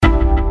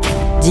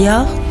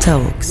Dior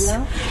Talks.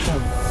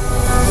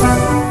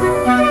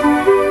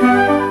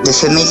 The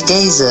female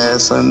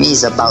gaze for me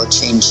is about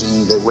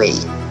changing the way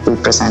we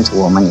present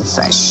women in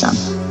fashion.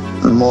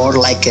 More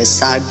like a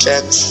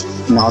subject,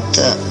 not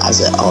as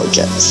an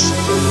object.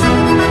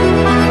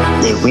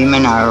 The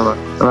women are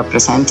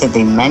represented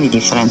in many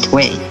different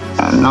ways,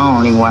 not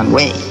only one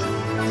way.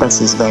 This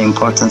is very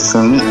important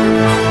for me.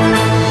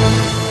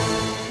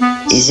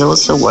 It's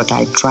also what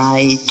I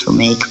try to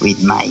make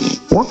with my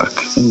work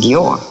in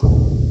Dior.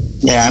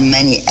 There are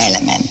many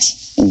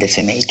elements in the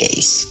female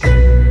gaze.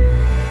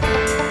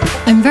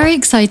 I'm very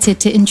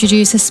excited to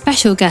introduce a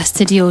special guest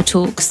to Dior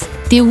Talks,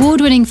 the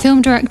award-winning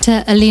film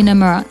director Elena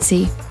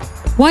Marazzi.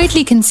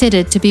 Widely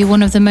considered to be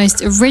one of the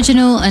most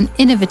original and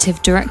innovative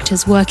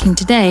directors working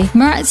today,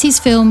 Marazzi's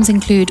films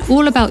include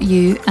All About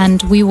You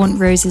and We Want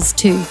Roses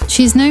Too.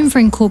 She's known for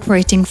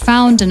incorporating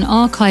found and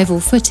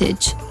archival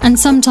footage, and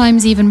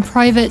sometimes even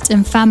private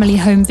and family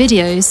home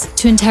videos,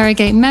 to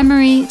interrogate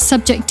memory,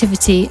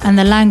 subjectivity, and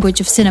the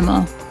language of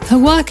cinema. Her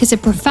work is a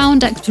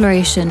profound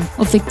exploration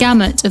of the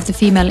gamut of the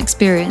female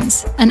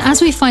experience, and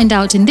as we find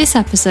out in this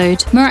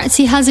episode,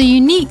 Marazzi has a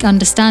unique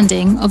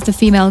understanding of the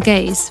female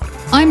gaze.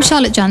 I'm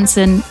Charlotte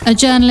Jansen, a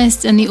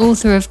journalist and the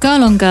author of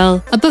Girl on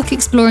Girl, a book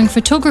exploring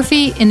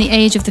photography in the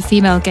age of the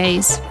female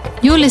gaze.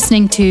 You're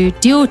listening to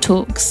Dior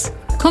Talks,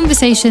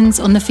 conversations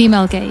on the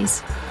female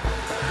gaze.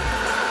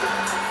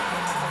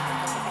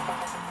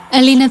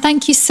 Elena,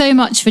 thank you so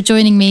much for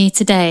joining me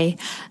today.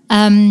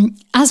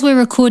 As we're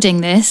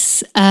recording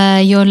this,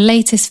 your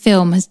latest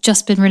film has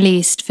just been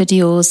released for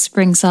Dior's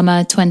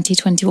Spring-Summer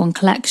 2021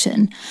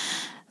 collection,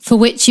 for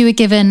which you were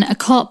given a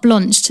carte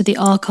blanche to the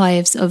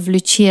archives of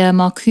Lucia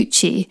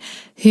Marcucci,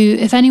 who,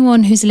 if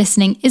anyone who's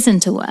listening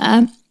isn't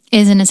aware,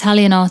 is an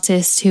Italian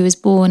artist who was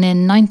born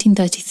in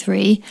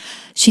 1933.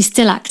 She's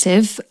still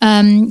active.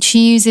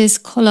 She uses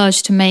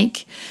collage to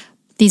make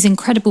these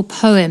incredible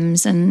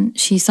poems, and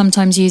she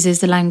sometimes uses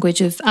the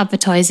language of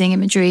advertising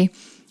imagery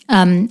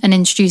and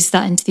introduces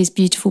that into these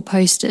beautiful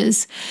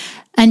posters.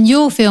 And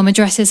your film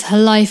addresses her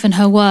life and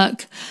her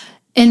work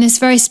in this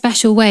very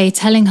special way,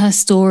 telling her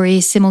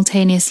story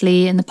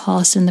simultaneously in the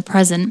past and the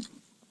present.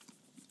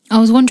 I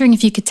was wondering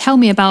if you could tell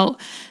me about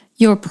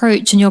your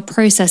approach and your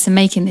process in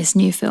making this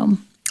new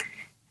film.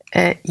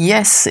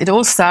 Yes, it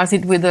all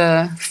started with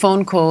a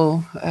phone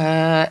call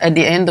at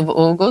the end of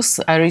August.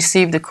 I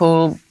received a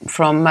call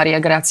from Maria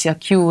Grazia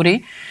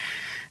Chiuri,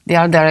 the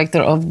art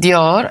director of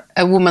Dior,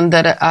 a woman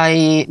that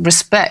I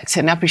respect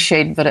and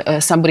appreciate,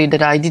 but somebody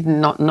that I did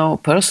not know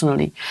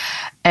personally.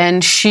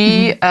 And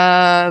she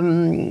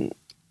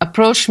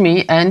approached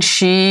me and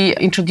she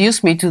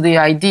introduced me to the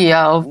idea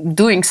of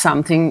doing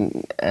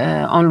something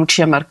on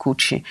Lucia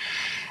Marcucci.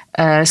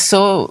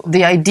 So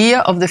the idea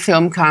of the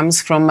film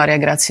comes from Maria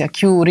Grazia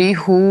Chiuri,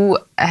 who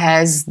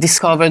has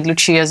discovered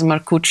Lucia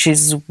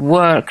Marcucci's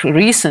work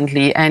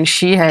recently, and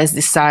she has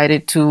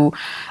decided to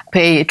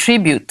pay a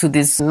tribute to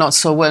this not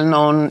so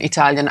well-known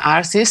Italian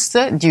artist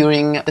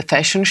during the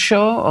fashion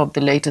show of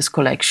the latest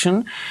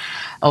collection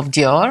of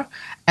Dior.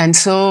 And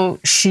so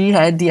Chiuri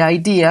had the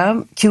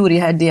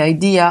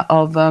idea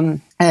of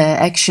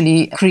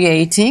actually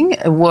creating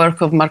a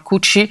work of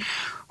Marcucci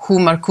who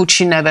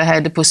Marcucci never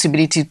had the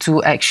possibility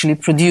to actually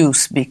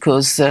produce,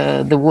 because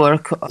the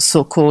work,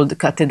 so-called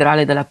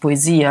Cattedrale della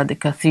Poesia, the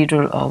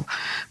Cathedral of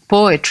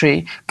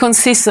Poetry,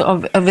 consists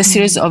of a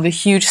series of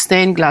huge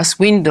stained glass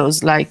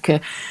windows,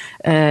 like,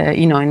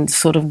 in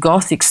sort of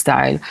Gothic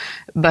style,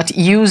 but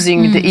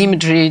using the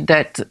imagery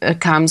that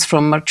comes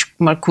from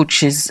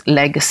Marcucci's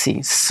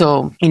legacy.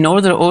 So in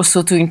order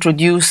also to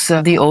introduce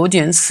the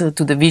audience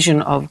to the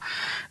vision of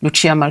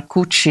Lucia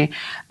Marcucci,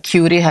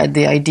 Chiuri had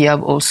the idea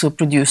of also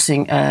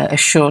producing a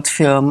short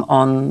film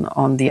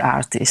on the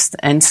artist.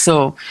 And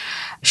so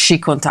she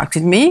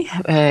contacted me.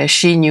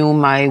 She knew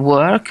my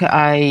work.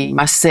 I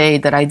must say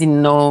that I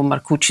didn't know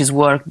Marcucci's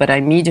work, but I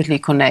immediately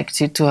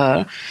connected to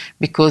her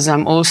because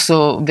I'm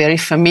also very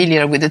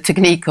familiar with the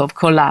technique of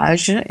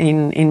collage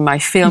in my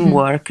film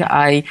work.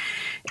 I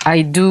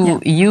do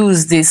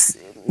use this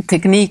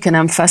technique, and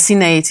I'm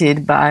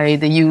fascinated by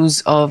the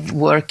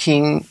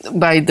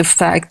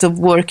fact of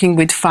working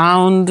with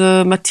found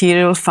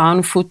material,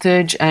 found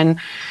footage, and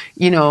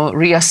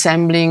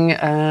reassembling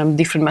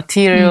different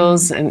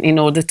materials in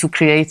order to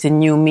create a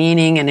new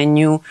meaning and a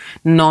new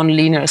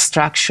non-linear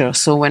structure.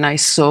 So when I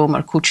saw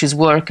Marcucci's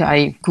work,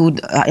 I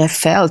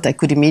felt I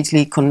could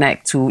immediately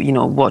connect to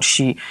what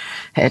she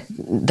had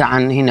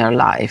done in her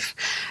life.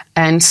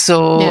 And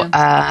so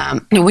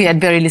we had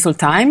very little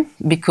time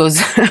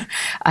because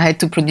I had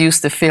to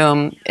produce the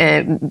film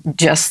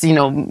just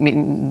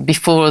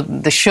before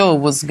the show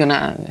was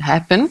gonna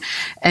happen,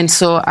 and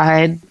so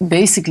I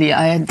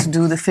had to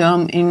do the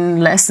film in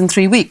less than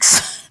 3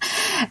 weeks.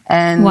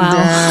 And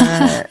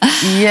wow.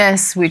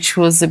 Yes, which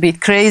was a bit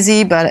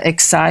crazy but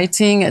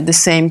exciting at the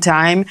same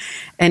time.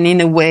 And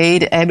in a way,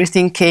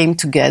 everything came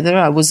together.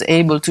 I was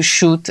able to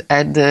shoot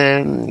at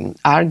the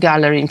art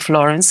gallery in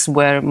Florence,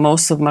 where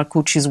most of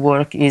Marcucci's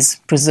work is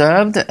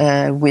preserved,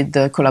 with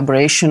the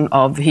collaboration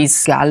of his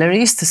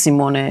gallerist,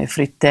 Simone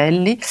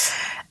Fritelli.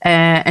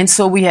 And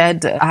so we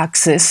had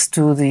access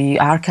to the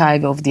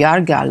archive of the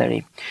art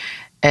gallery.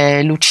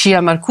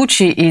 Lucia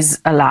Marcucci is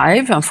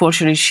alive.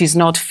 Unfortunately, she's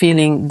not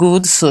feeling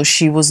good, so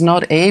she was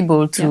not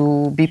able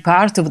to be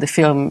part of the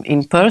film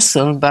in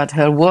person, but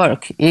her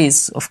work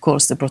is, of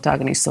course, the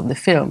protagonist of the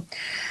film.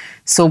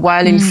 So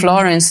while in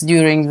Florence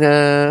during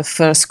the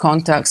first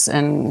contacts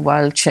and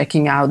while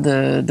checking out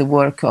the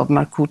work of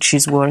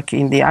Marcucci's work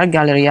in the art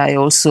gallery, I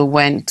also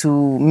went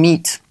to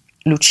meet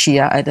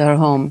Lucia at her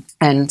home.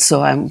 And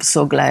so I'm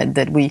so glad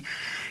that we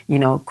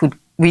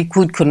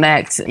could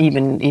connect,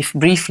 even if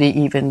briefly,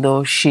 even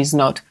though she's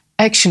not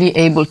actually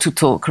able to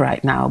talk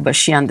right now, but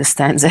she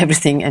understands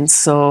everything. And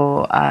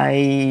so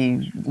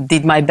I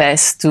did my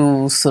best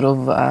to sort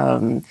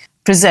of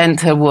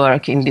present her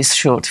work in this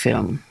short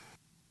film.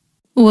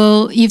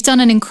 Well, you've done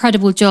an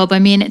incredible job. I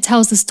mean, it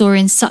tells the story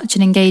in such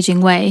an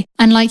engaging way.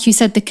 And like you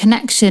said, the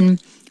connection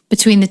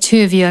between the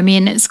two of you, I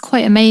mean, it's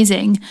quite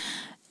amazing.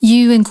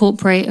 You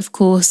incorporate, of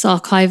course,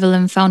 archival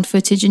and found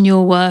footage in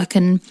your work,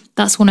 and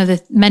that's one of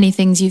the many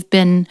things you've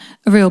been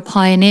a real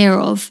pioneer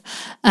of,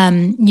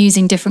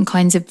 using different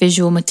kinds of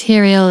visual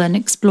material and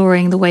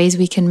exploring the ways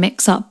we can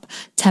mix up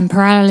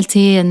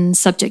temporality and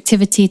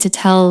subjectivity to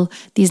tell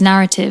these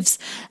narratives.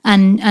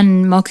 And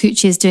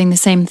Marcucci is doing the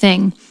same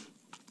thing.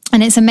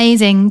 And it's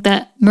amazing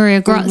that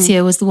Maria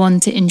Grazia was the one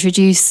to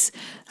introduce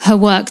her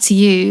work to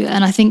you.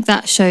 And I think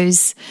that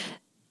shows,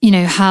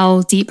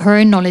 how deep her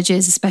own knowledge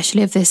is,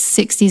 especially of this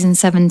 60s and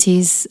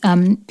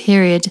 70s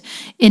period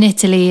in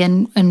Italy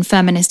and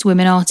feminist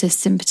women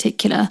artists in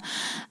particular,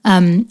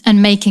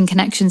 and making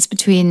connections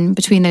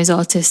between those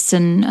artists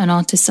and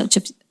artists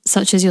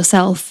such as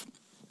yourself.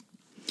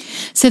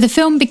 So the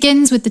film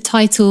begins with the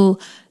title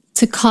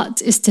 "To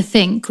Cut is to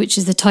Think," which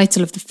is the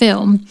title of the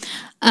film.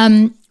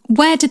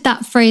 Where did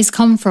that phrase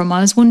come from? I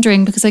was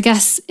wondering, because I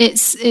guess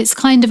it's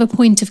kind of a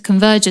point of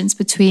convergence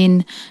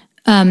between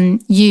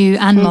you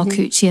and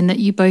Marcucci, and that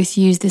you both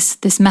use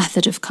this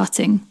method of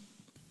cutting.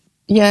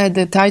 Yeah,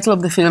 the title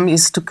of the film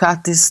is "To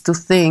Cut is to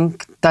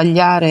Think,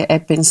 Tagliare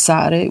è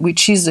Pensare,"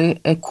 which is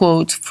a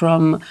quote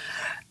from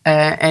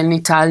an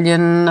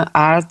Italian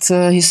art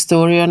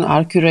historian,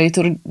 art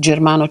curator,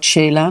 Germano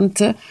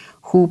Celant,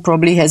 who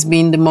probably has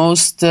been the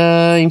most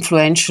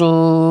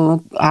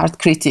influential art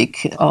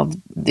critic of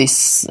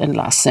this and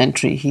last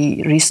century.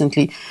 He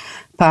recently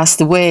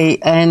passed away,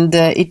 and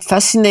it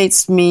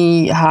fascinates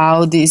me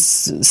how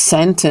this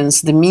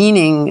sentence, the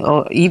meaning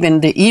or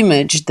even the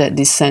image that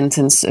this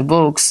sentence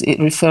evokes, it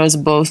refers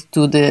both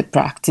to the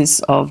practice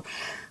of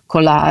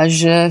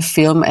collage,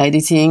 film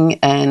editing,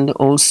 and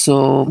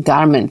also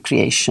garment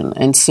creation.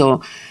 And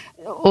so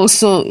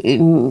also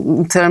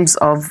in terms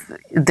of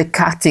the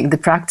cutting, the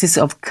practice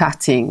of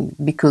cutting,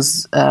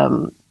 because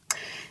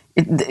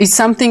it's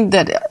something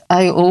that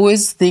I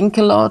always think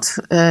a lot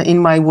in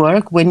my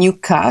work. When you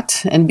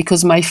cut, and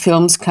because my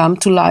films come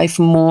to life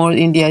more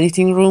in the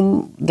editing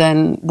room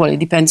than, well, it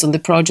depends on the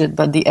project,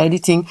 but the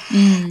editing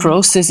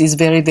process is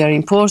very, very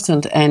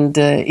important. And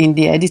in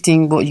the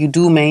editing, what you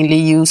do mainly,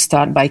 you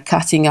start by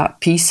cutting up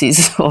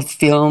pieces of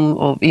film,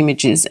 of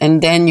images,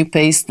 and then you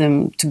paste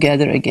them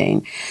together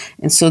again.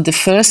 And so the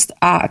first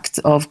act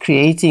of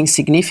creating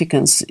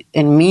significance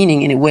and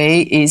meaning in a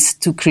way is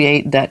to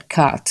create that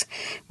cut,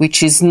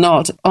 which is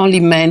not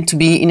only meant to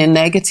be in a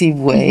negative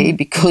way,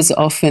 because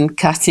often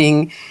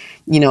cutting,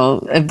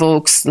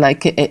 evokes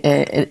like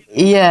a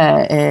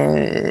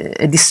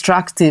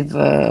destructive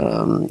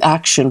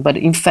action, but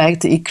in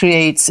fact it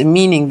creates a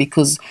meaning,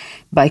 because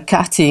by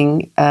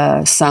cutting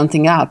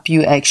something up,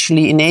 you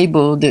actually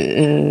enable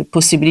the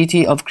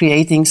possibility of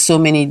creating so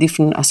many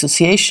different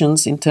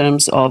associations in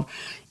terms of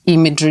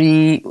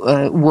imagery,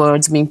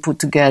 words being put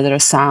together,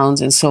 sounds,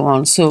 and so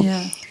on. So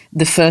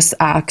the first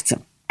act,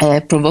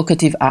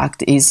 provocative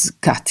act, is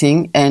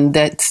cutting, and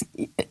that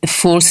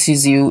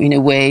forces you in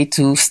a way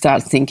to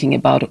start thinking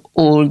about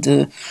all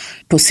the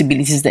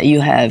possibilities that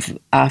you have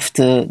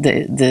after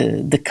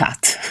the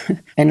cut.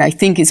 And I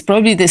think it's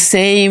probably the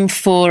same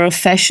for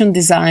fashion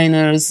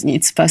designers.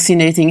 It's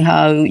fascinating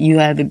how you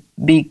have a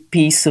big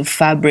piece of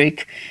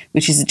fabric,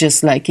 which is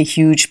just like a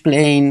huge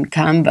plain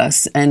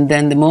canvas, and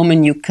then the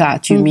moment you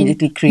cut, you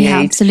immediately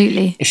create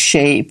a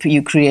shape,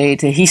 you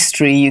create a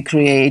history, you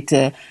create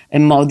a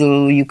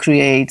model, you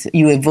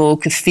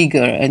evoke a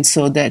figure. And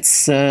so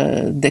that's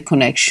the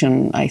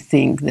connection, I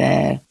think,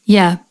 there.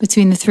 Yeah,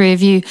 between the three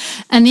of you.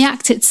 And the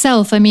act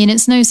itself, I mean,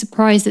 it's no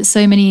surprise that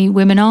so many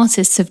women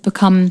artists have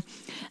become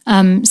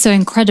so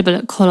incredible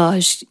at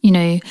collage,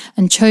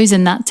 and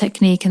chosen that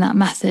technique and that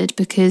method,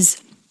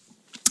 because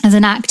as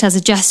an act, as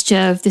a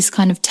gesture of this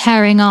kind of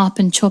tearing up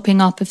and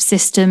chopping up of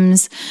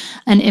systems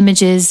and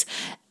images,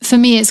 for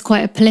me, it's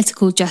quite a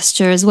political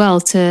gesture as well,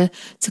 to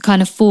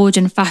kind of forge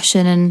and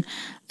fashion and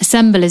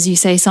assemble, as you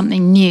say,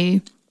 something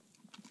new.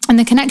 And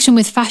the connection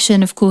with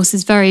fashion, of course,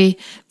 is very,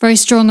 very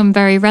strong and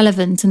very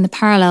relevant, and the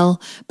parallel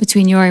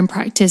between your own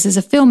practice as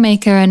a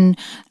filmmaker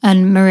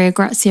and Maria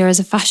Grazia as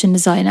a fashion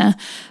designer.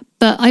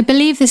 but I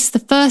believe this is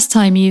the first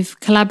time you've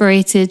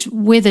collaborated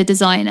with a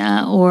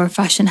designer or a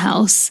fashion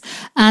house.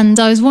 And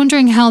I was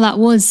wondering how that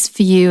was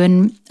for you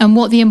and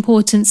what the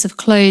importance of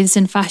clothes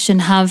and fashion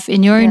have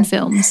in your own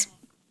films.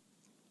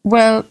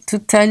 Well, to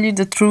tell you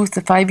the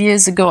truth, 5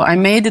 years ago, I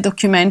made a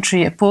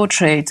documentary, a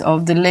portrait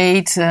of the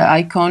late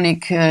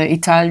iconic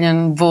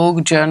Italian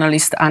Vogue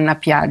journalist Anna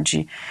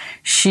Piaggi.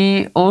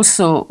 She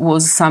also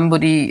was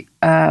somebody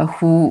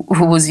who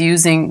was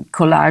using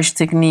collage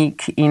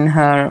technique in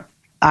her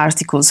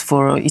articles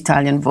for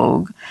Italian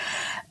Vogue.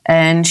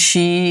 And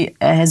she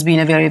has been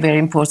a very, very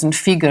important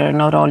figure,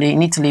 not only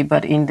in Italy,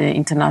 but in the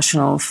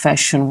international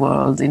fashion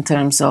world in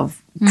terms of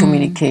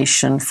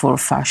communication for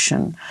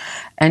fashion.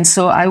 And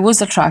so I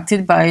was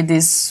attracted by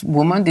this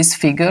woman, this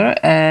figure,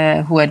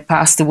 who had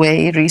passed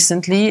away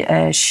recently.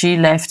 She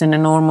left an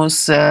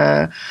enormous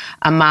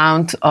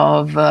amount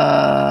of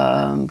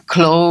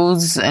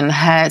clothes and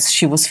hats.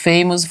 She was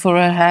famous for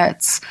her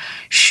hats,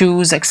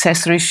 shoes,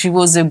 accessories. She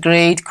was a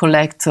great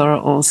collector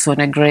also,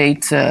 and a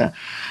great...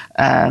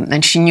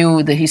 and she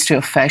knew the history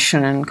of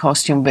fashion and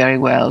costume very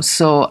well.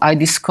 So I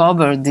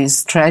discovered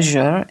this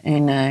treasure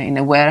in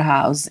a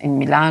warehouse in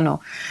Milano.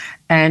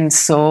 And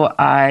so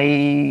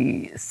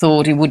I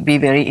thought it would be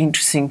very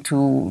interesting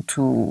to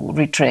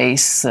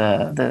retrace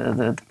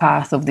the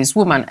path of this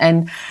woman.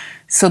 And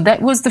so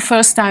that was the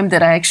first time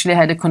that I actually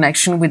had a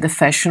connection with the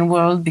fashion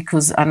world,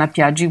 because Anna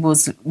Piaggi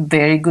was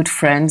very good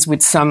friends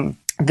with some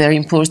very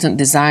important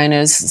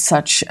designers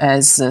such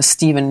as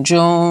Stephen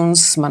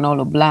Jones,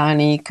 Manolo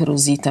Blahnik,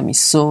 Rosita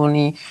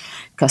Missoni,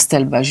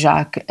 Castel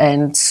Bajac.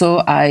 And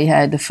so I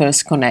had the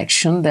first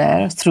connection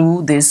there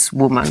through this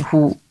woman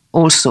who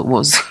also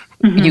was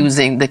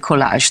using the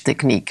collage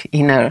technique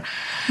in her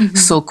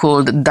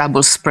so-called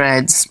double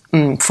spreads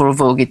for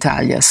Vogue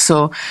Italia.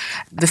 So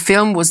the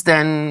film was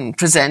then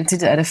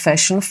presented at a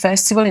fashion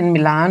festival in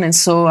Milan, and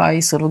so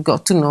I sort of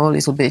got to know a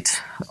little bit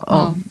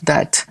of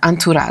that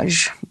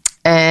entourage.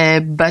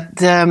 But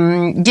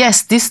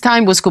yes, this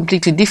time was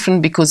completely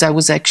different because I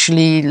was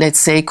actually, let's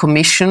say,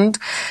 commissioned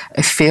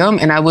a film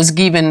and I was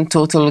given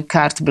total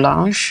carte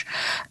blanche.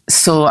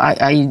 So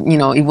I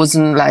it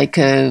wasn't like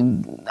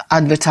an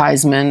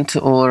advertisement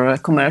or a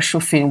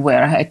commercial film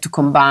where I had to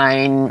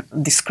combine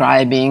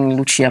describing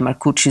Lucia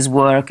Marcucci's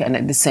work and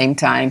at the same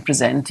time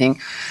presenting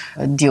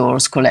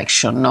Dior's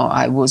collection. No,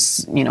 I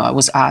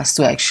was asked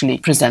to actually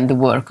present the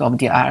work of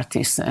the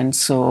artist, and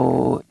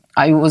so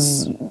I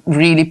was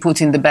really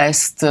put in the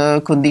best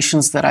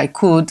conditions that I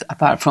could,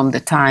 apart from the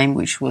time,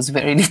 which was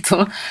very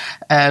little.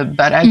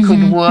 But I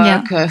could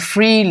work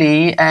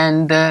freely,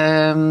 and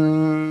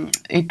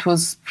it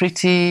was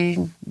pretty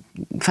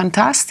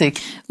fantastic.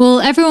 Well,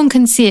 everyone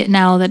can see it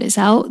now that it's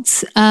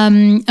out.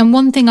 And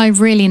one thing I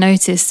really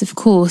noticed, of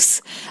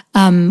course,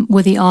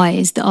 were the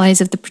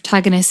eyes of the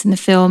protagonist in the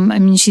film. I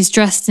mean, she's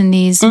dressed in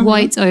these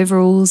white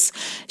overalls.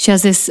 She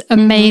has this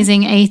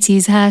amazing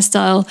 80s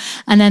hairstyle,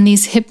 and then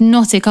these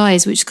hypnotic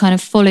eyes which kind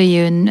of follow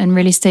you and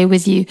really stay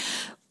with you.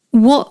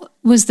 What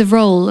was the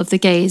role of the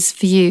gaze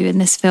for you in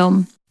this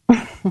film?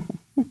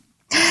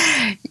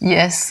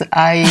 Yes,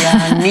 I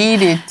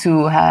needed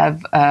to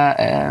have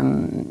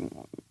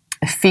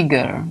a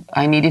figure.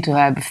 I needed to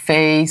have a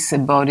face, a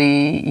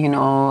body,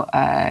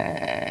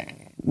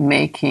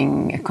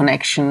 making a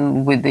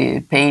connection with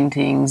the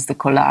paintings, the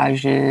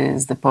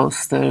collages, the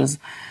posters,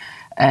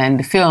 and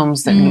the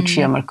films that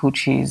Lucia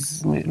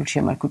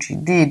Marcucci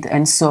did.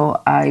 And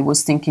so I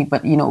was thinking,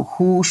 but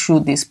who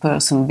should this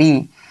person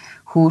be?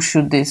 Who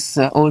should this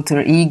alter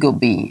ego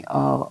be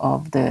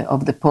of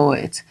the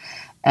poet?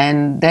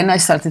 And then I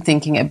started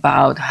thinking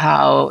about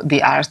how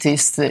the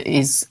artist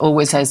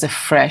always has a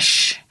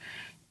fresh,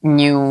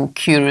 new,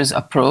 curious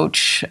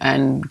approach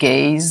and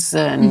gaze,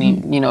 and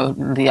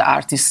the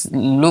artist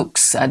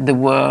looks at the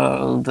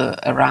world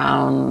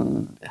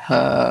around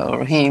her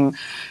or him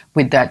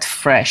with that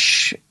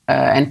fresh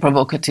and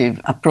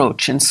provocative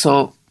approach. And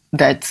so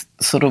that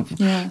sort of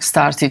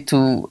started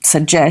to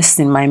suggest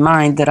in my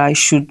mind that I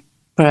should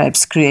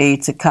perhaps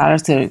create a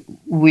character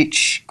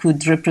which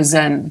could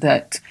represent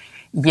that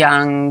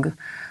young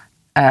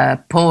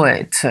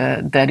poet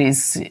that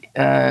is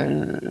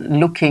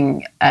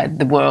looking at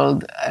the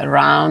world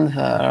around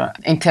her,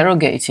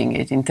 interrogating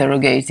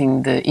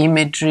the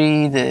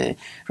imagery, the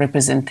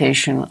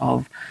representation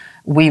of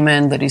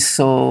women that is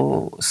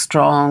so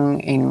strong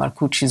in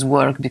Marcucci's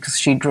work, because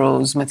she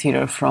draws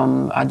material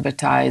from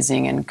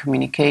advertising and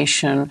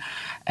communication.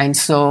 And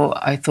so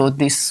I thought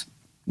this,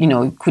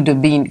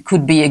 could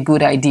be a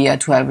good idea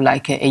to have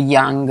like a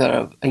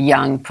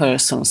young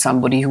person,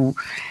 somebody who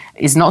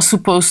is not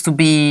supposed to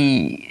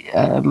be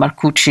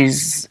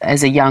Marcucci's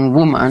as a young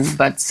woman,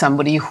 but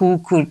somebody who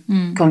could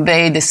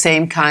convey the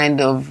same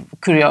kind of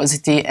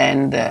curiosity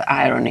and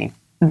irony.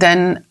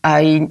 Then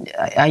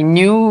I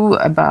knew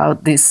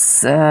about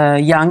this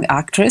young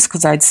actress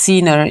because I'd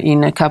seen her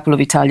in a couple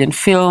of Italian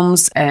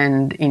films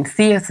and in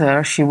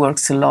theater. She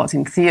works a lot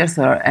in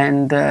theater,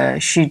 and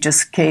she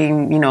just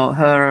came,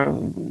 her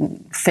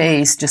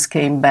face just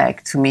came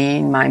back to me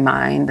in my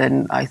mind,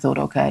 and I thought,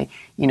 okay,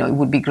 it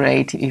would be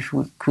great if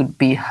it could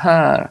be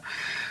her.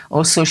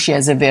 Also, she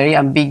has a very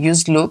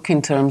ambiguous look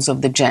in terms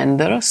of the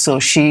gender. So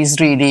she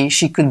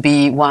could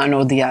be one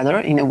or the other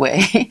in a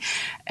way.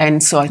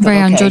 And so I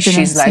thought, okay,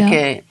 she's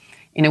like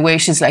in a way,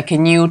 she's like a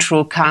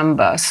neutral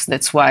canvas.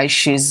 That's why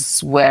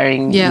she's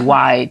wearing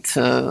white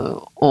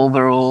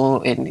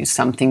overall, and it's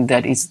something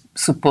that is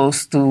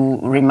supposed to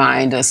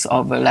remind us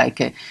of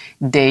like a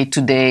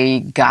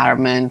day-to-day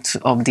garment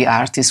of the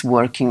artist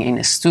working in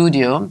a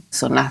studio.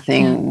 So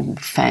nothing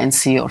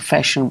fancy or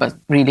fashion, but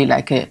really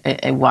like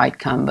a white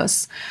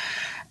canvas.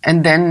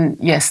 And then,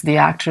 yes, the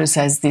actress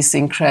has this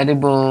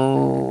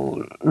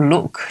incredible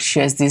look.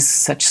 She has these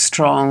such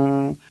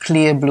strong,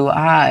 clear blue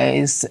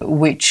eyes,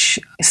 which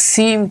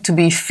seem to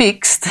be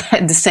fixed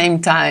at the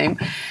same time.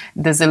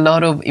 There's a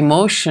lot of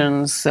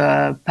emotions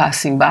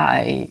passing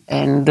by.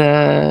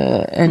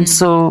 And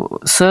so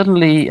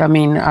certainly, I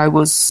mean, I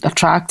was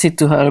attracted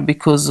to her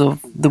because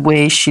of the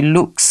way she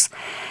looks.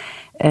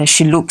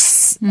 She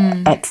looks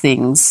at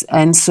things.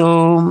 And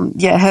so,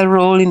 her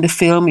role in the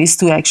film is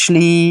to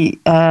actually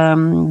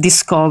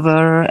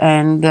discover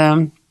and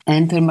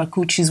enter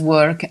Marcucci's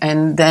work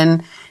and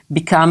then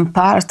become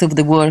part of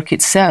the work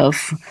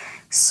itself.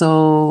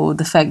 So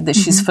the fact that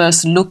she's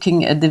first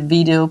looking at the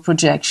video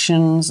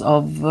projections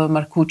of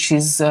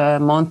Marcucci's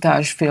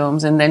montage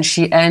films, and then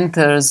she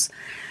enters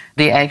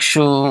the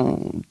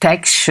actual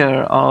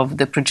texture of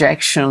the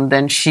projection,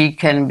 then she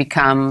can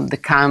become the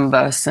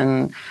canvas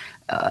and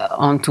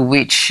onto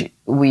which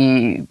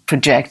we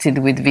projected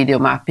with video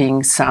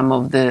mapping some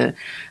of the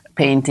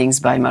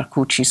paintings by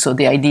Marcucci. So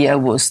the idea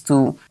was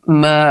to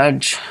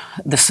merge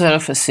the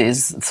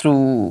surfaces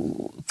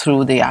through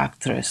the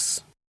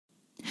actress.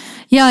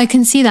 Yeah, I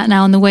can see that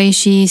now in the way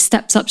she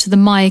steps up to the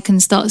mic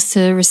and starts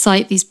to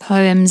recite these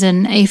poems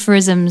and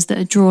aphorisms that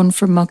are drawn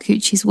from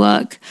Marcucci's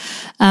work.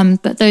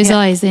 But those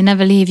eyes, they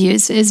never leave you.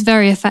 It's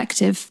very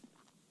effective.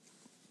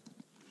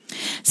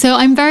 So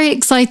I'm very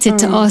excited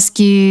to ask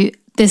you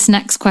this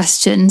next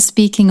question,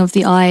 speaking of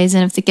the eyes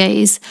and of the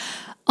gaze.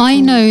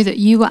 I know that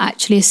you were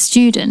actually a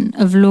student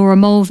of Laura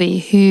Mulvey,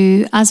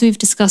 who, as we've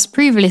discussed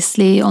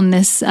previously on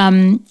this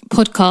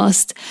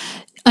podcast,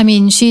 I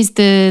mean, she's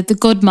the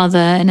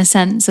godmother, in a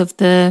sense, of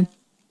the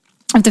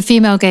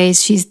female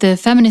gaze. She's the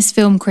feminist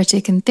film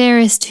critic and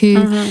theorist who,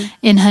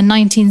 in her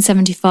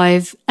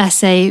 1975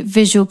 essay,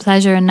 Visual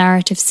Pleasure and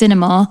Narrative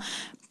Cinema,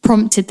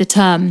 prompted the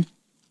term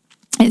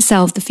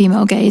itself, the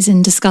female gaze,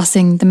 in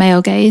discussing the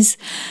male gaze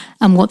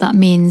and what that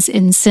means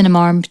in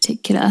cinema in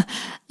particular.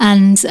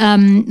 And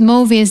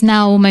Mulvey is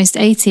now almost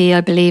 80, I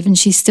believe, and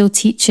she's still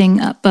teaching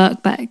at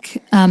Birkbeck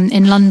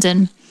in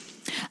London.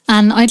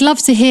 And I'd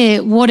love to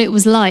hear what it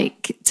was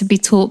like to be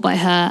taught by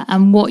her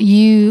and what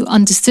you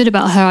understood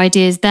about her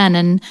ideas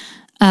then,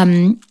 and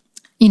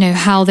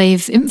how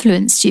they've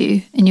influenced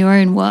you in your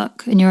own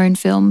work, in your own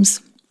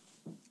films.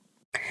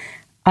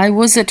 I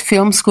was at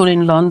film school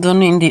in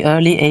London in the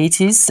early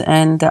 80s,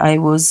 and I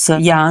was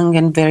young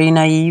and very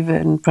naive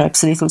and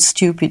perhaps a little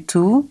stupid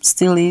too,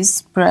 still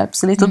is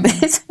perhaps a little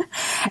bit.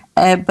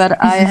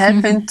 But I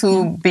happened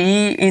to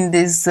be in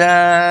this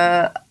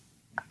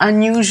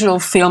unusual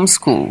film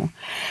school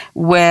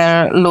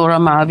where Laura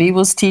Mulvey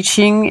was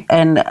teaching,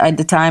 and at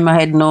the time I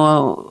had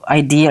no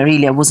idea,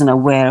 really, I wasn't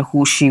aware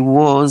who she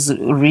was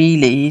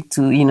really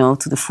to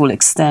the full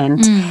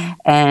extent.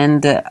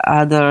 And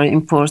other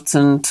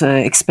important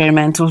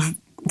experimental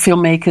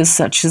filmmakers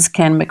such as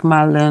Ken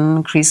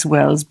McMullen, Chris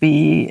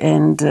Welsby,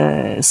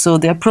 and so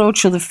the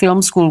approach of the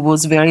film school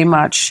was very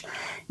much,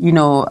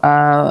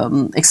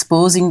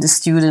 exposing the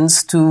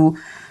students to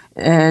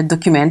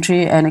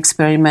documentary and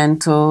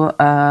experimental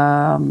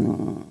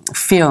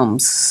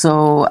films.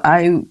 So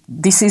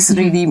this is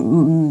really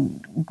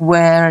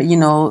where,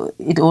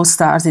 it all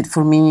started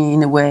for me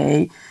in a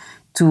way,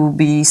 to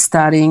be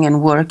studying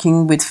and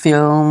working with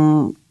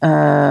film,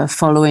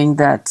 following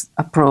that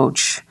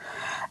approach.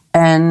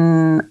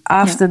 And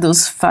after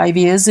those 5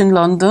 years in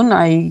London,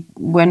 I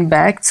went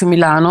back to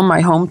Milano,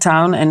 my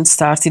hometown, and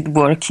started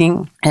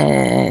working,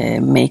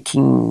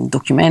 making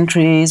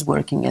documentaries,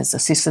 working as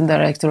assistant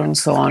director and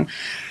so on,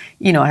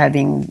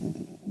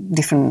 having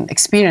different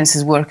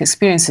work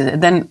experiences.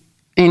 And then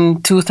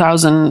in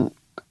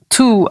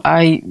 2002,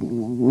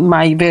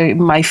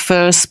 my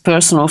first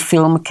personal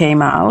film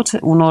came out,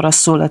 Un'ora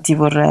sola ti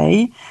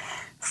vorrei,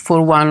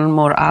 For One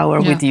More Hour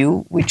with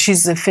You, which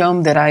is a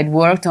film that I'd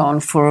worked on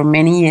for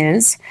many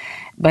years,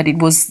 but it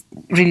was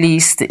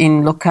released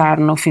in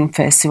Locarno Film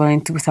Festival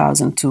in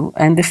 2002.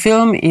 And the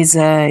film is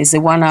a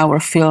 1 hour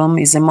film,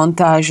 is a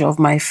montage of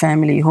my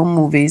family home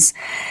movies,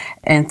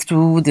 and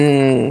through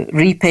the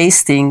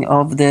repasting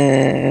of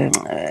the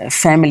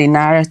family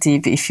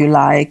narrative, if you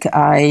like,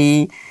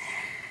 I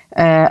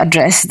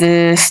addressed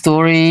the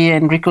story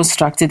and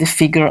reconstructed the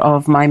figure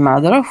of my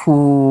mother,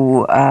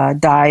 who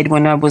died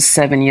when I was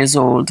 7 years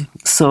old.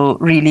 So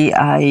really,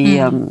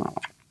 I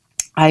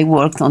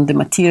worked on the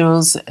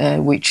materials,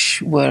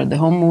 which were the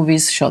home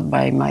movies shot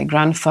by my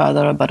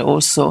grandfather, but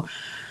also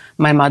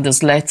my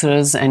mother's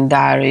letters and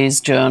diaries,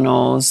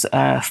 journals,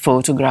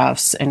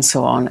 photographs, and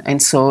so on.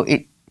 And so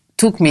it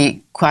took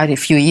me quite a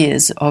few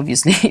years,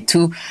 obviously,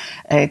 to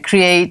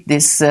create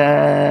this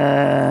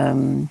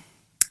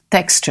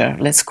texture,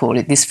 let's call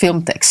it, this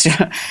film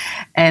texture.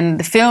 And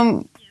the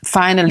film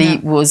finally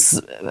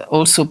was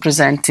also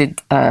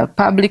presented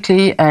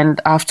publicly, and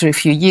after a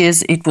few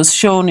years it was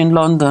shown in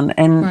London,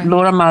 and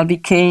Laura Mulvey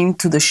came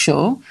to the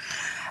show.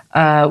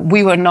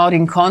 We were not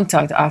in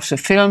contact after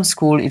film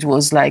school. It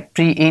was like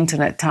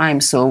pre-internet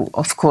time, so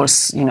of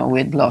course,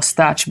 we'd lost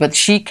touch. But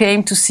she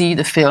came to see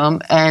the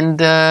film,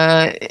 and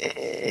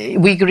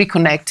we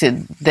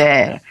reconnected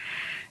there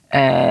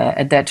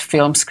at that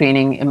film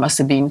screening. It must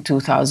have been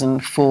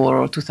 2004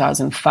 or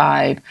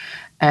 2005.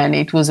 And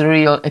it was a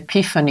real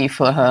epiphany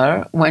for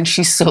her when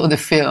she saw the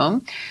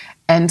film.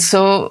 And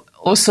so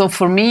also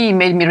for me, it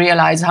made me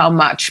realize how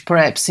much,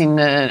 perhaps in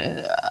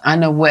an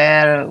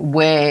unaware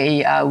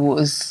way, I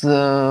was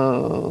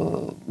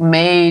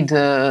made,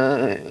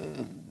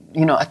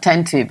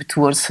 attentive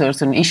towards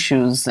certain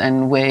issues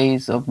and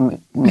ways of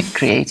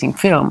creating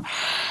film.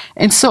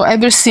 And so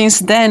ever since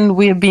then,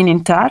 we have been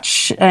in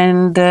touch,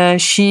 and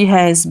she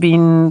has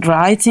been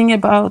writing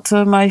about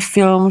my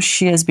film.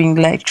 She has been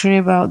lecturing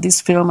about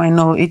this film. I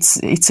know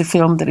it's a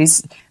film that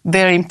is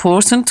very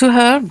important to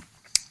her.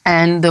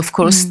 And of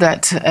course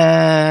that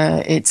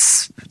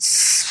it's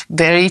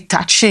very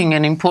touching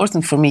and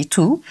important for me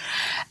too.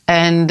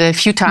 And a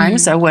few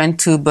times I went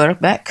to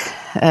Birkbeck,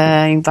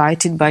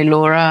 invited by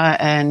Laura,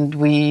 and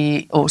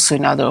we also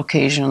in other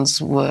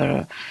occasions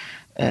were,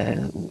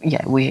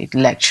 we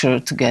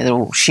lectured together,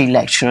 or she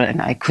lectured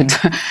and I could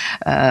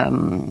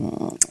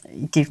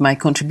give my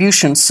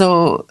contribution.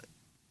 So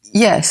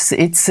yes,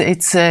 it's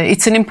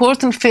an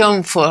important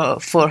film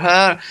for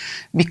her,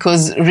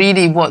 because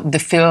really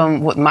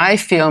what my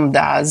film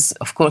does,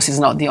 of course, is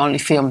not the only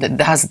film that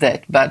does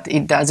that, but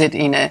it does it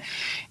in a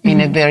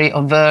very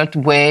overt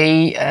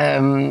way.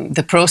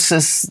 The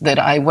process that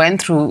I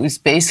went through is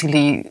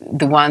basically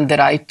the one that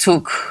I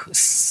took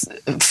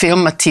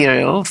film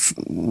material,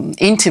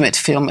 intimate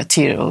film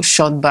material,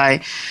 shot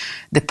by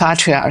the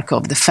patriarch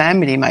of the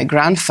family, my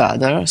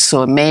grandfather,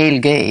 so a male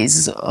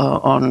gaze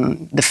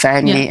on the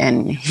family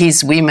and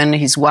his women,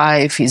 his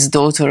wife, his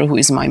daughter, who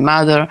is my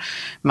mother,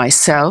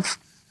 myself,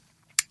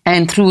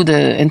 and through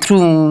the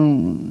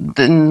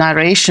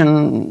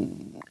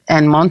narration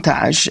and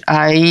montage,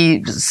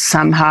 I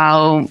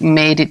somehow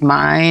made it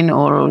mine,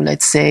 or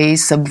let's say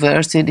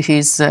subverted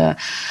his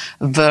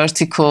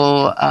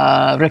vertical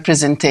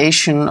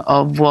representation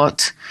of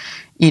what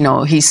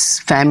his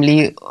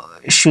family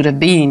should have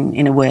been,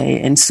 in a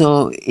way. And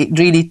so it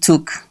really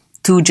took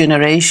 2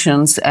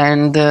 generations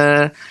and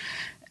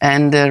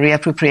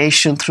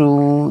reappropriation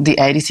through the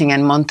editing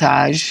and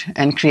montage,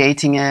 and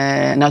creating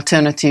an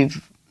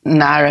alternative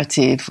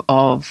narrative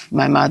of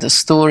my mother's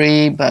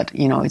story. But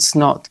it's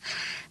not,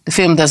 the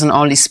film doesn't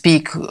only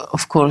speak,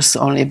 of course,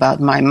 only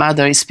about my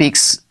mother. It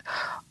speaks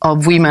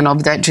of women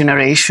of that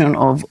generation,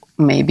 of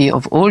maybe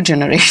of all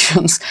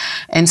generations.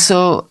 And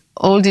so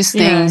all these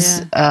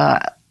things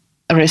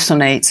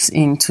resonates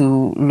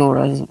into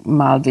Laura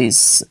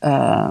Mulvey's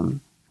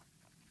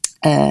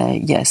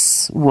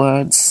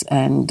words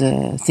and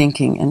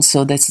thinking, and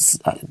so I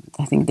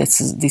think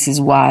this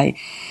is why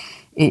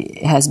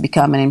it has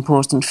become an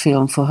important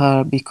film for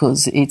her,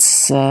 because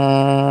it's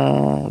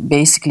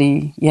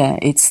basically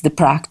it's the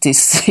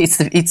practice,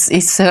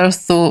 it's her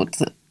thought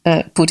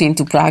put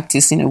into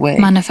practice in a way,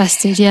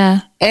 manifested,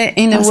 in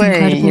That's a way,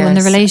 incredible. And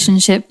the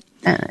relationship.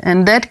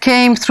 And that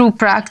came through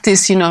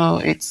practice, it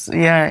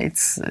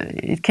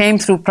came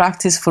through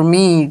practice for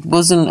me. It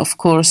wasn't, of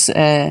course,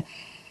 a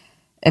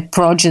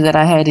project that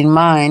I had in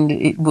mind.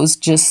 It was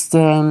just,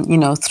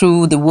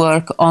 through the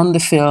work on the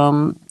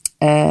film,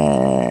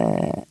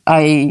 at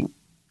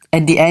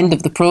the end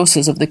of the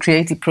process, of the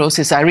creative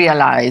process, I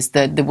realized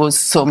that there was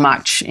so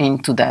much in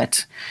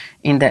that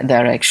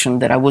direction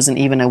that I wasn't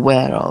even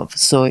aware of.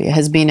 So it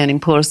has been an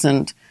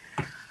important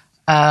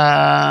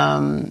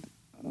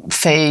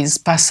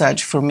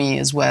passage for me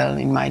as well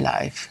in my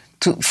life,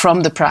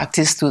 from the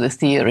practice to the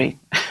theory.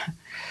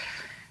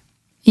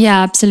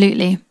 Yeah,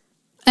 absolutely.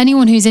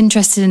 Anyone who's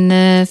interested in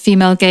the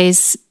female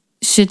gaze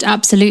should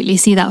absolutely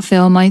see that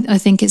film. I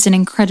think it's an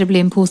incredibly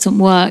important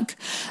work,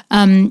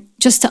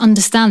 just to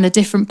understand the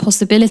different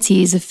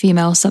possibilities of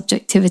female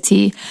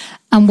subjectivity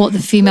and what the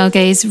female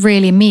gaze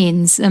really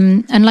means.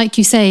 And like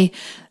you say,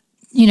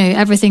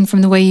 everything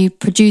from the way you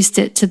produced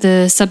it to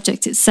the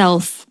subject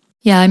itself.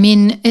 Yeah, I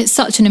mean, it's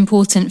such an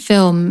important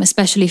film,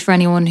 especially for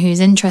anyone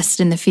who's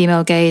interested in the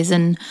female gaze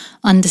and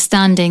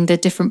understanding the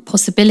different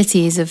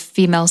possibilities of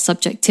female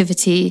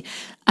subjectivity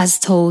as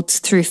told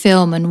through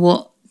film and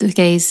what the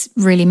gaze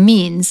really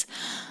means.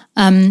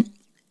 And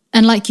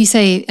like you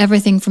say,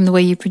 everything from the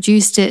way you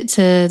produced it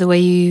to the way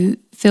you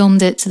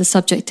filmed it to the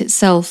subject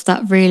itself,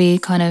 that really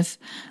kind of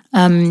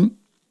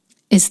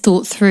is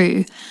thought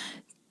through.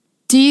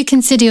 Do you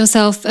consider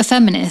yourself a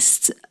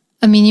feminist?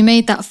 I mean, you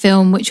made that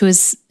film, which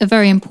was a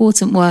very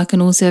important work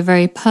and also a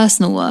very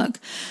personal work,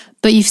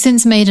 but you've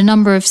since made a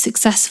number of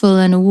successful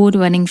and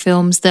award-winning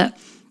films that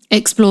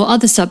explore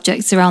other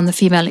subjects around the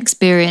female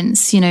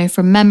experience,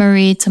 from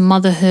memory to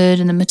motherhood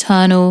and the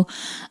maternal.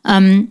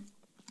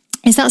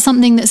 Is that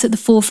something that's at the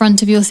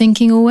forefront of your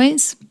thinking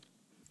always?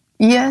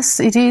 Yes,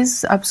 it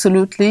is,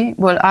 absolutely.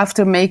 Well,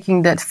 after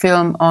making that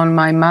film on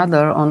my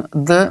mother, on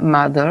the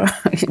mother,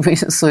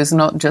 so it's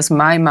not just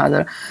my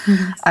mother,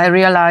 I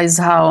realized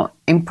how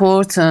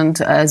important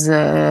as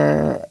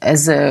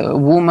a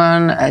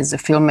woman, as a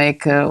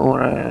filmmaker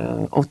or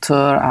an author,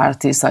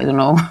 artist, I don't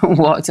know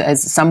what,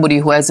 as somebody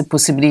who has a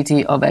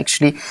possibility of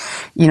actually,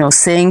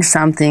 saying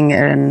something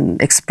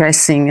and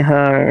expressing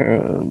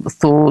her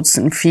thoughts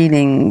and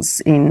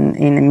feelings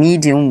in a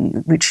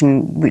medium, which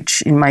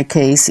in my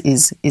case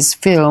is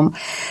film,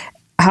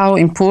 how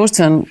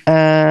important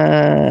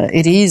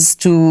it is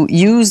to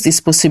use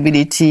this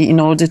possibility in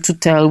order to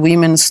tell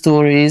women's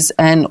stories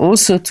and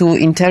also to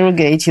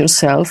interrogate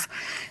yourself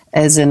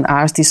as an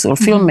artist or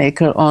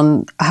filmmaker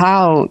on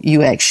how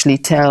you actually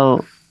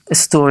tell a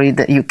story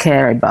that you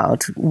care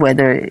about,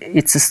 whether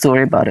it's a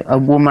story about a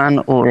woman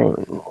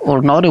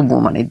or not a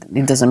woman.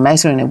 It doesn't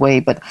matter in a way,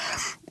 but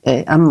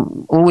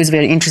I'm always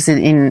very interested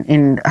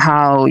in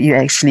how you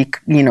actually,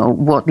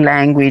 what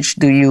language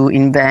do you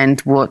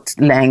invent, what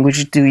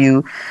language do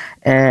you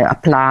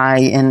apply,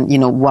 and,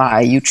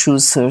 why you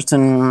choose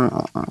certain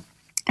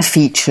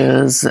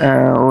features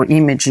or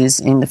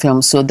images in the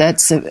film. So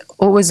that's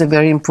always a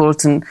very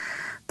important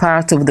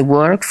part of the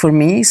work for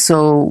me.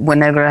 So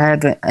whenever I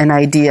have an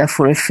idea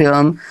for a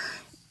film,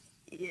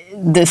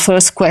 the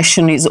first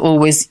question is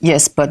always,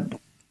 yes, but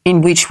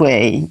in which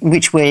way?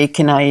 Which way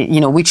can I,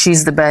 which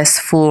is the best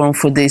form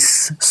for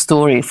this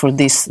story, for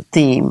this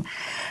theme?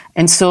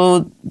 And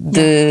so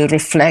the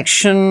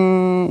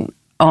reflection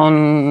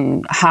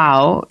on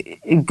how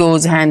it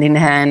goes hand in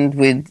hand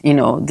with,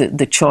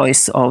 the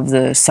choice of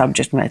the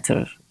subject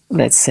matter,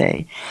 let's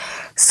say.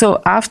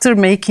 So after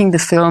making the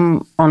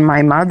film on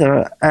my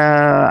mother,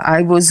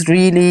 I was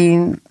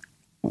really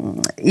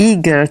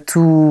eager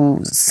to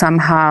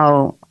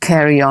somehow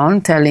carry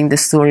on telling the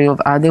story of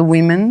other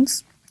women.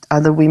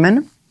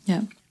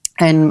 Yeah.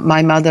 And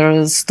my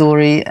mother's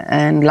story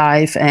and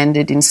life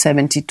ended in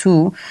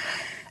 1972.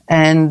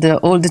 And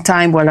all the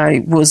time while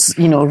I was,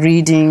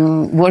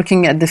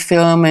 working at the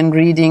film and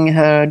reading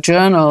her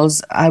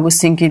journals, I was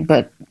thinking,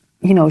 but,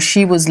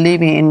 she was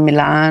living in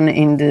Milan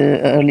in the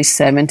early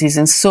 1970s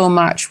and so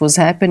much was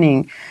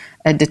happening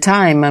at the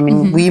time. I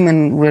mean,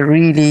 women were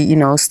really,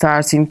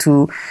 starting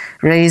to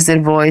raise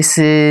their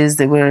voices.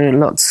 There were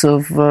lots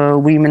of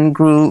women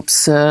groups,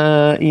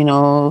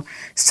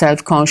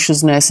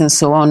 self-consciousness and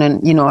so on.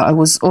 And, I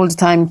was all the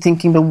time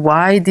thinking, but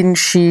why didn't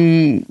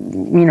she,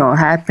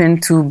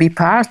 happen to be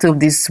part of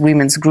this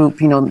women's group?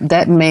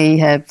 That may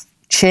have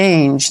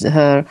changed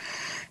her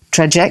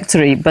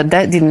trajectory, but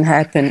that didn't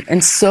happen.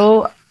 And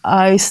so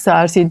I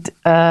started,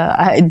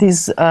 I had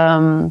this...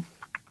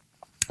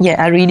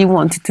 I really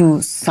wanted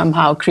to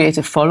somehow create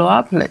a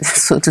follow-up,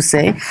 so to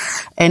say.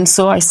 And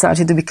so I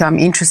started to become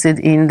interested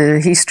in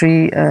the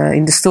history,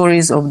 in the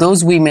stories of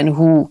those women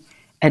who,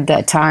 at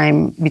that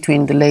time,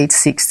 between the late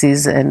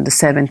 1960s and the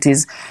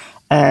 1970s,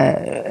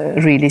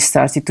 really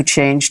started to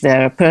change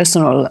their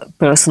personal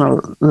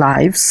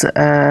lives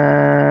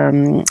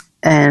and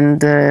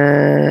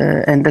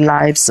the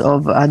lives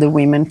of other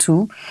women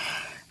too,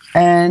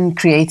 and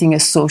creating a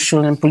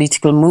social and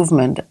political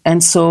movement.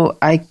 And so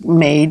I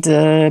made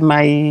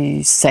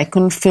my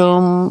second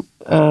film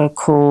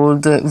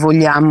called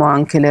Vogliamo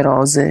anche le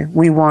rose,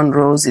 We Want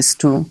Roses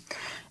Too.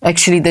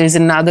 Actually, there is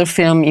another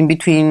film in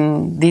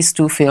between these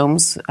two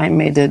films. I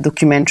made a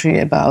documentary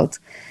about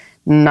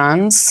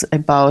nuns,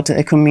 about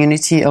a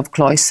community of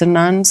cloister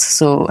nuns.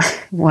 So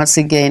once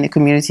again, a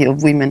community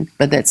of women,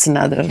 but that's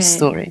another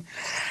story.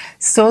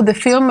 So the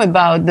film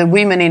about the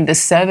women in the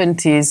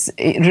 70s,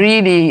 it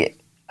really...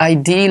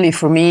 ideally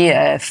for me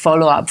a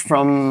follow-up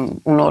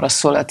from Un'ora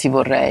sola ti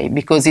vorrei,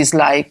 because it's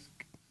like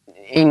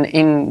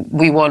in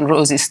We Want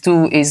Roses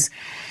Too is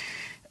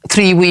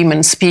three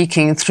women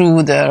speaking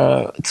through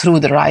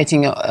the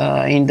writing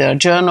in their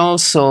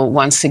journals. So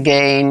once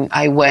again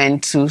I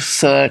went to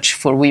search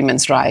for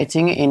women's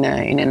writing in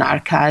an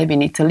archive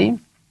in Italy,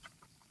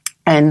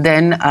 and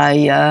then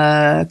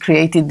I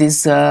created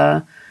this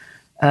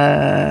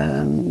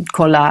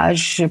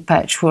collage,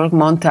 patchwork,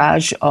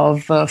 montage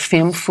of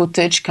film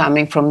footage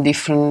coming from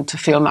different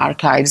film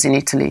archives in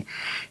Italy.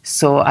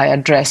 So I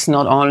addressed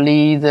not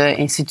only the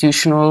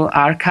institutional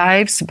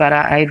archives, but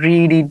I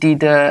really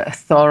did a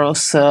thorough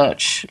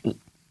search,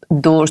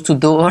 door to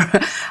door,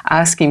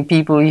 asking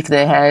people if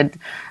they had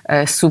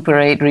Super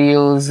 8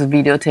 reels,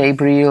 videotape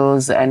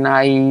reels, and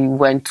I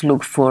went to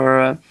look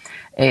for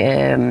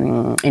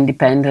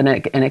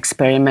independent and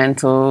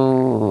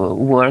experimental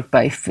work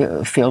by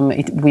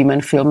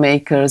women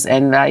filmmakers,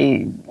 and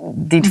I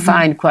did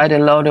find quite a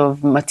lot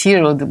of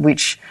material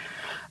which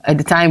at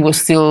the time was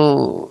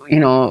still,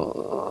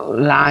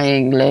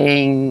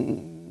 laying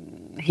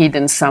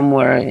hidden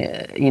somewhere,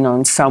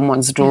 in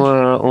someone's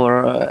drawer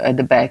or at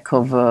the back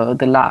of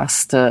the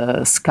last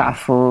the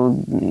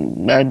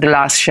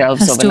last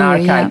shelves of an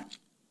archive.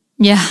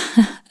 Yeah.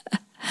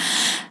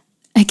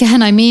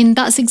 again, I mean,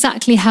 that's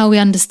exactly how we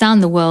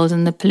understand the world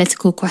and the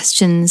political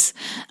questions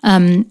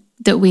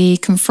that we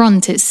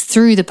confront. It's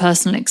through the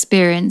personal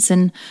experience.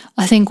 And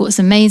I think what's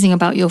amazing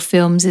about your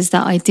films is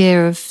that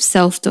idea of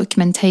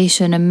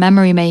self-documentation and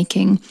memory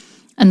making,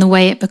 and the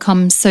way it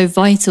becomes so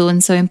vital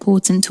and so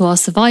important to our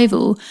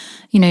survival,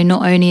 you know,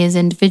 not only as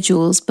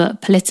individuals,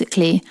 but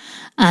politically,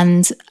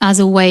 and as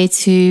a way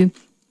to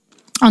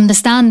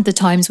understand the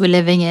times we're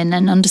living in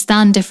and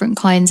understand different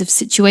kinds of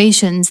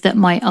situations that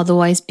might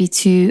otherwise be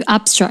too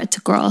abstract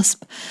to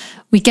grasp.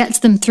 We get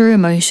to them through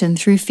emotion,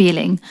 through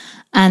feeling.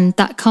 And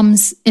that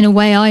comes, in a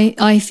way,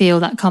 I feel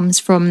that comes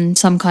from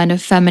some kind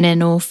of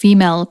feminine or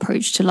female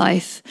approach to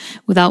life,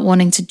 without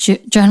wanting to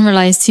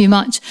generalize too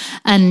much.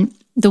 And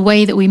the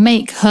way that we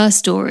make her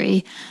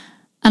story.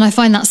 And I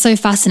find that so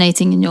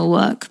fascinating in your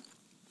work.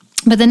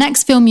 But the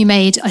next film you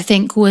made, I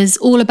think, was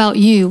All About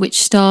You,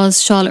 which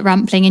stars Charlotte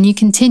Rampling, and you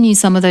continue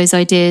some of those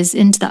ideas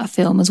into that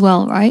film as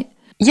well, right?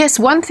 Yes,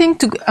 one thing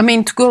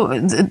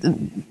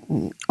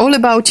All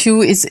About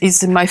You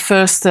is my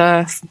first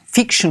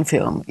fiction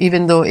film,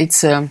 even though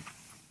it's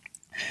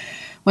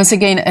once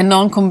again a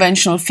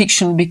non-conventional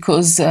fiction,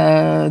 because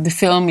the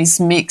film is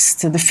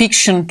mixed. The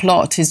fiction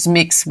plot is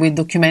mixed with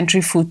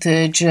documentary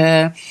footage,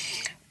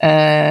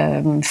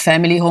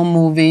 family home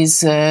movies,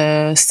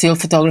 still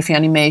photography,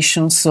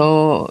 animation.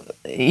 So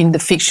in the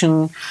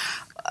fiction,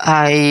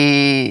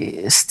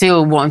 I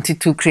still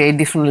wanted to create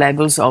different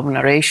levels of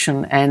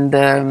narration,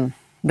 and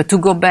but to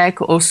go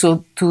back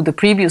also to the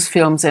previous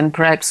films, and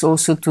perhaps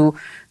also to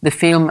the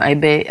film I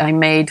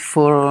made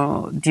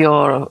for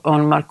Dior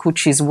on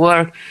Marcucci's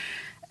work,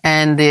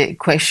 and the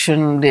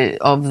question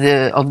of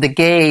the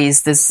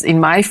gaze. In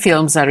my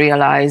films, I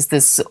realized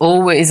there's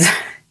always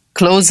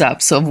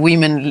close-ups of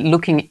women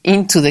looking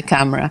into the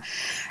camera,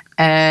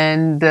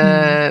 and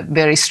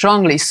very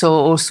strongly. So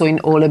also in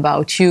All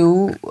About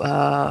You,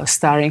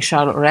 starring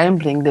Charlotte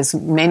Rampling, there's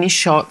many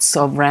shots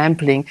of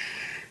Rampling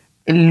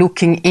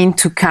looking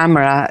into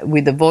camera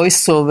with the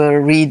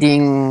voiceover,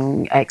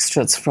 reading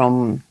extracts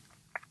from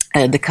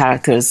the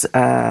characters'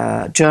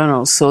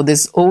 journals. So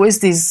there's always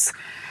this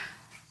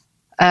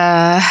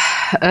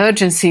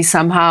urgency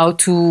somehow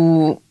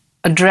to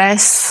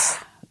address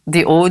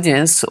the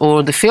audience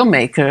or the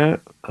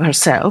filmmaker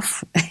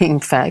herself, in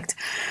fact,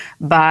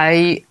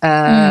 by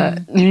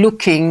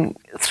looking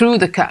through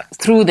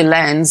the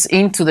lens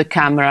into the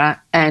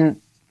camera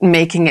and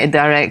making a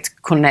direct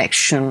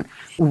connection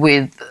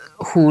with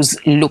who's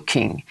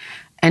looking.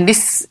 And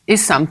this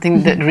is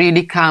something that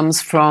really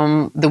comes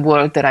from the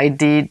work that I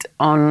did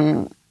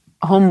on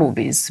home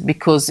movies,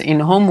 because in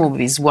home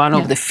movies, one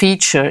of the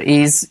feature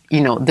is,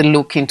 the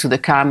look into the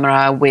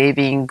camera,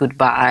 waving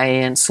goodbye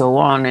and so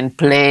on, and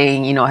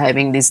playing,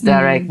 having this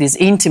direct, this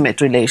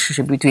intimate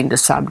relationship between the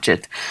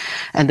subject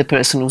and the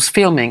person who's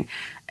filming.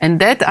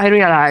 And that I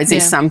realize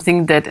is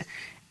something that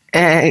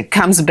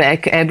comes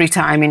back every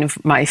time in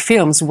my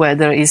films,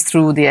 whether it's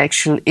through the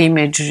actual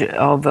image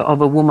of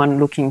a woman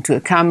looking to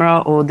a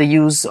camera, or the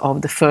use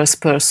of the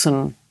first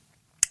person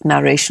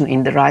narration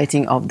in the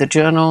writing of the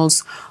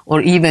journals,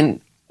 or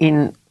even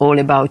in All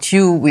About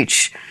You,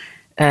 which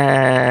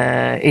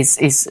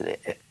is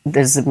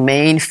there's a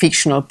main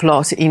fictional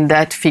plot. In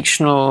that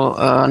fictional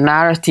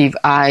narrative,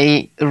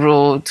 I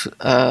wrote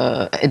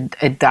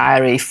a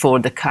diary for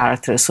the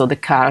character. So the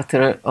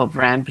character of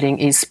Rampling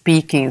is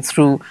speaking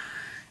through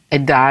a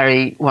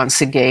diary,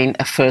 once again,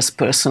 a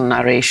first-person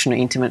narration,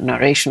 intimate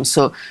narration.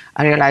 So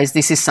I realized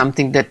this is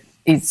something that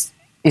is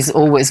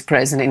always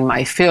present in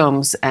my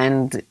films,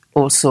 and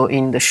also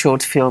in the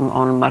short film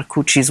on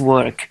Marcucci's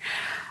work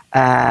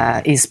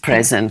is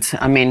present.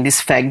 I mean,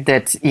 this fact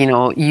that,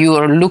 you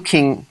are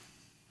looking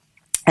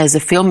as a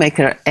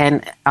filmmaker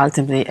and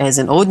ultimately as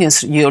an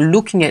audience, you're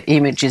looking at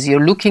images,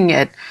 you're looking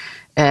at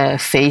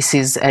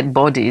faces, at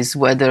bodies,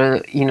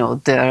 whether,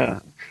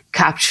 they're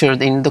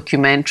captured in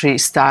documentary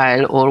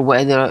style or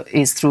whether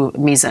it's through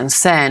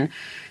mise-en-scène.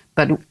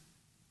 But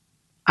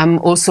I'm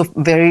also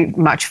very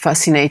much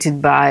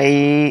fascinated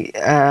by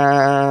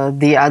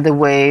the other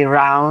way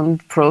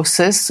around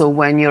process. So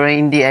when you're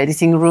in the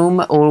editing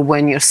room or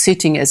when you're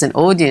sitting as an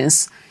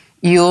audience,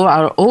 you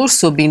are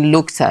also being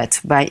looked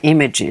at by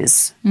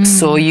images.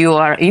 So you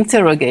are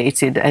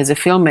interrogated as a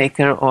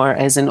filmmaker or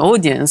as an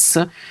audience.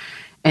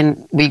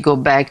 And we go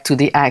back to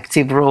the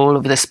active role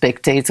of the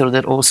spectator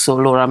that also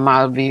Laura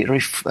Mulvey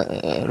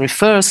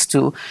refers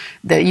to,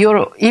 that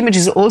your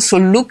images also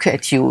look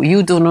at you.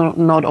 You do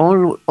not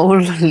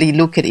only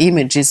look at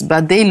images,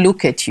 but they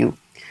look at you.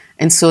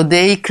 And so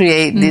they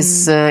create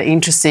this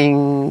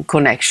interesting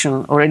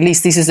connection, or at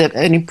least this is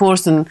an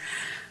important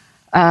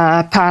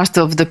part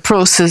of the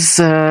process,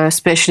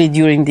 especially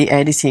during the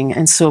editing.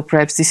 And so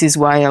perhaps this is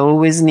why I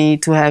always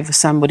need to have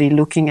somebody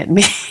looking at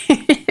me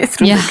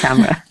through the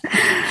camera.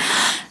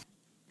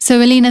 So,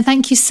 Alina,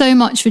 thank you so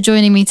much for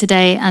joining me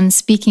today and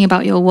speaking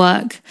about your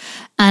work.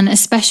 And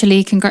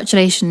especially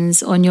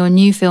congratulations on your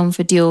new film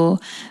for Dior,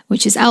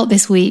 which is out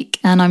this week.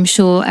 And I'm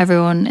sure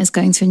everyone is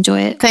going to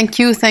enjoy it. Thank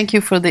you. Thank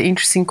you for the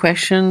interesting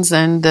questions.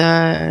 And,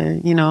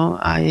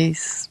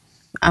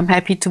 I'm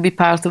happy to be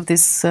part of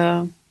this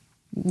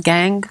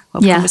gang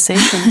of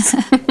conversations.